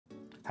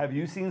Have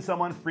you seen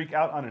someone freak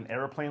out on an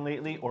airplane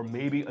lately, or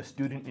maybe a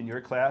student in your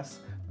class?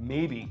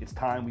 Maybe it's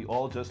time we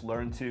all just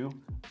learn to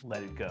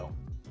let it go.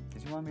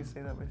 Did you want me to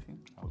say that with you?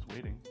 I was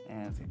waiting.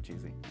 It seemed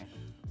cheesy.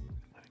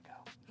 Let it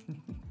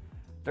go.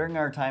 During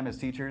our time as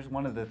teachers,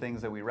 one of the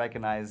things that we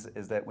recognize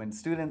is that when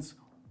students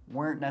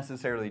weren't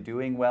necessarily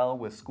doing well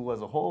with school as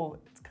a whole,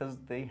 it's because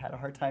they had a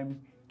hard time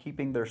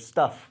keeping their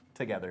stuff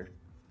together.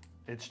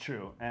 It's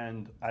true,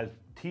 and as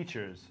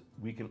teachers,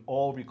 we can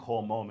all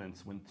recall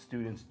moments when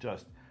students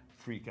just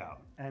freak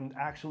out. And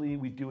actually,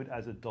 we do it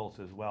as adults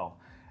as well.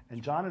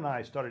 And John and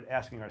I started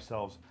asking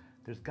ourselves,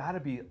 there's gotta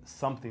be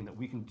something that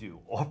we can do,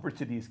 offer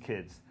to these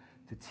kids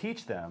to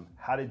teach them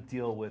how to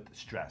deal with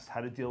stress,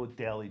 how to deal with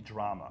daily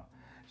drama.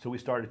 So we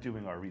started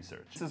doing our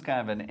research. This is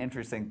kind of an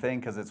interesting thing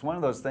because it's one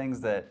of those things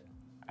that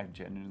I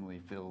genuinely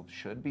feel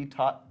should be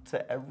taught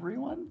to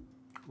everyone.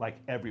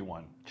 Like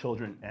everyone,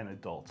 children and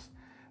adults.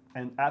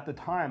 And at the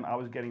time, I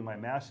was getting my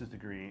master's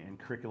degree in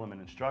curriculum and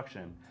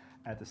instruction.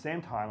 At the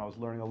same time, I was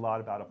learning a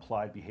lot about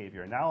applied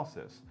behavior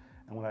analysis.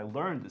 And what I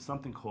learned is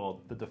something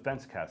called the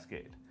defense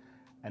cascade.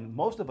 And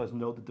most of us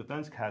know the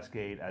defense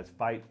cascade as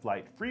fight,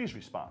 flight, freeze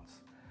response.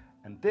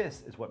 And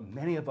this is what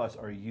many of us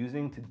are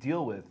using to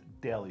deal with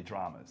daily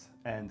dramas.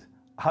 And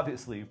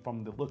obviously,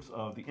 from the looks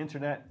of the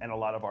internet and a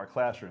lot of our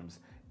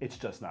classrooms, it's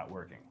just not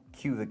working.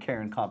 Cue the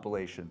Karen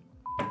compilation.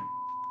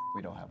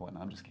 We don't have one,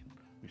 I'm just kidding.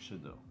 We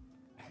should though.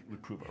 We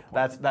prove our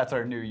point. That's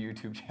our new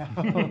YouTube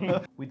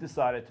channel. We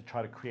decided to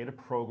try to create a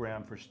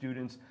program for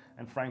students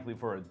and frankly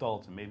for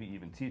adults and maybe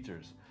even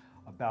teachers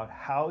about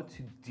how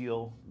to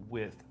deal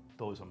with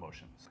those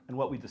emotions. And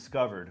what we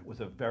discovered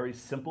was a very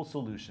simple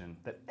solution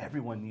that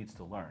everyone needs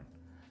to learn.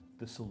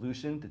 The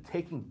solution to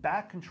taking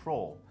back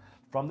control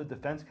from the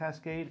defense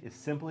cascade is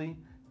simply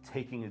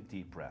taking a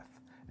deep breath.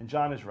 And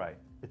John is right.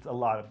 It's a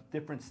lot of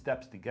different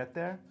steps to get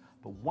there,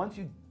 but once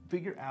you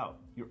figure out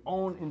your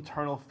own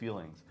internal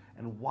feelings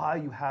and why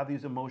you have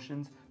these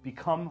emotions,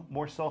 become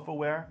more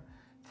self-aware,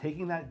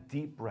 taking that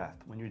deep breath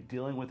when you're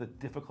dealing with a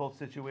difficult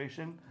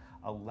situation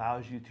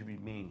allows you to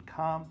remain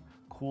calm,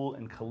 cool,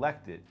 and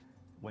collected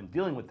when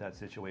dealing with that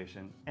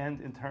situation,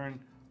 and in turn,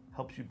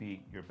 helps you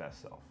be your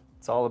best self.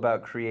 It's all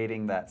about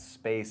creating that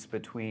space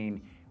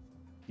between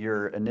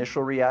your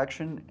initial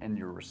reaction and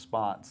your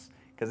response.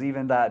 Because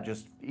even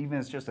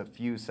it's just a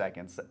few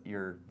seconds,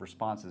 your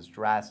response is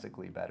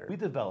drastically better. We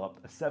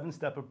developed a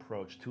 7-step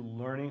approach to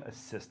learning a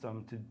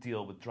system to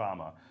deal with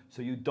drama,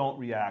 so you don't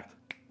react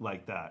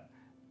like that.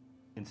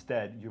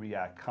 Instead, you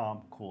react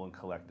calm, cool, and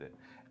collected.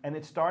 And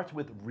it starts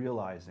with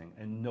realizing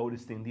and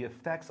noticing the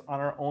effects on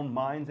our own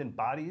minds and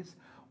bodies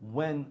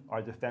when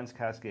our defense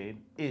cascade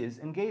is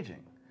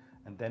engaging.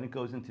 And then it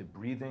goes into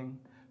breathing,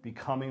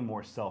 becoming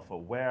more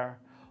self-aware,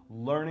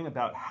 learning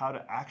about how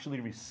to actually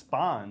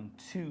respond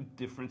to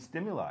different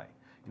stimuli.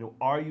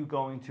 Are you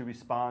going to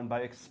respond by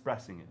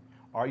expressing it?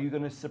 Are you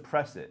going to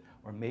suppress it?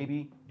 Or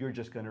maybe you're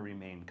just going to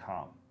remain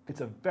calm.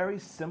 It's a very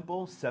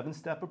simple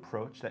 7-step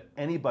approach that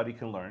anybody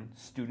can learn,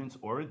 students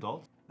or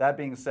adults. That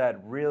being said,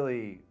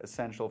 really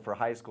essential for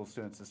high school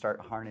students to start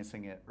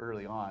harnessing it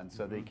early on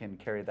so they can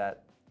carry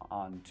that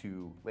on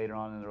to later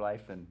on in their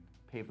life and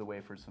pave the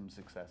way for some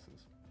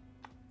successes.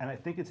 And I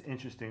think it's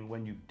interesting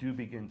when you do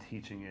begin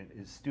teaching it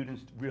is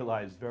students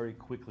realize very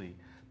quickly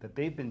that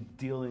they've been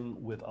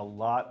dealing with a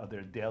lot of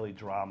their daily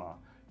drama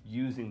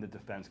using the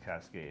defense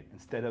cascade.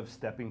 Instead of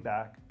stepping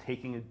back,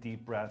 taking a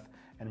deep breath,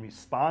 and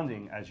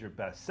responding as your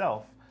best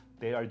self,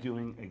 they are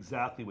doing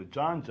exactly what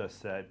John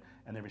just said,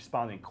 and they're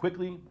responding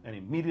quickly and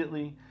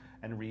immediately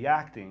and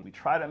reacting. We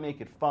try to make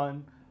it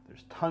fun.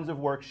 There's tons of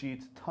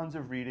worksheets, tons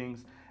of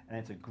readings, and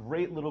it's a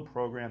great little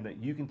program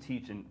that you can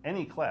teach in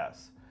any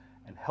class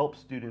and help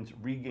students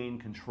regain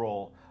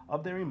control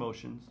of their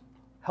emotions,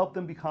 help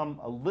them become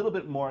a little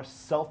bit more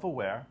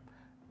self-aware,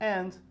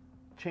 and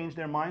change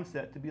their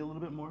mindset to be a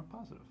little bit more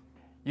positive.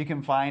 You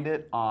can find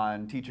it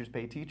on Teachers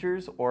Pay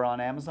Teachers or on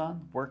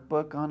Amazon,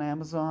 workbook on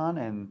Amazon,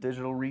 and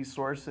digital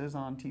resources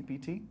on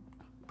TPT.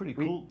 Pretty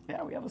cool.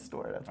 We have a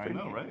store. That's pretty I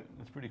know, neat. right?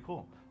 That's pretty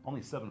cool.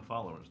 Only 7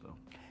 followers,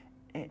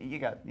 though. You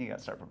got to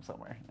start from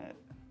somewhere.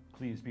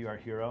 Please be our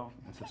hero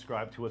and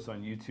subscribe to us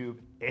on YouTube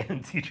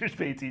and Teachers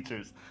Pay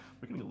Teachers.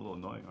 We're getting a little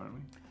annoying, aren't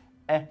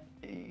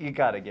we? You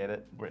got to get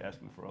it. We're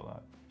asking for a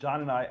lot.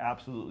 John and I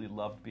absolutely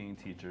loved being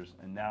teachers,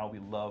 and now we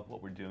love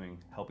what we're doing,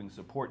 helping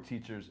support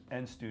teachers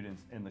and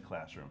students in the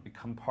classroom.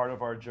 Become part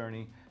of our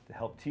journey to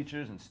help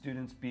teachers and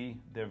students be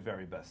their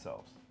very best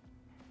selves.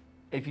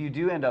 If you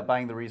do end up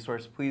buying the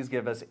resource, please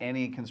give us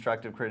any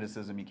constructive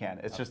criticism you can.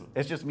 It's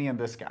just me and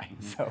this guy,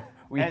 so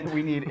we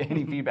need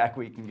any feedback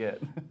we can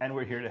get. And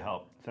we're here to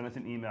help. Send us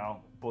an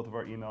email. Both of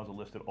our emails are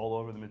listed all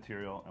over the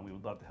material, and we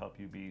would love to help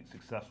you be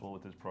successful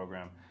with this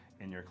program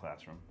in your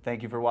classroom.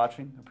 Thank you for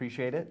watching.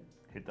 Appreciate it.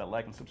 Hit that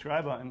like and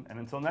subscribe button, and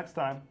until next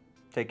time,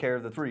 take care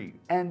of the 3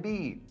 and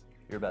be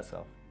your best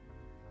self.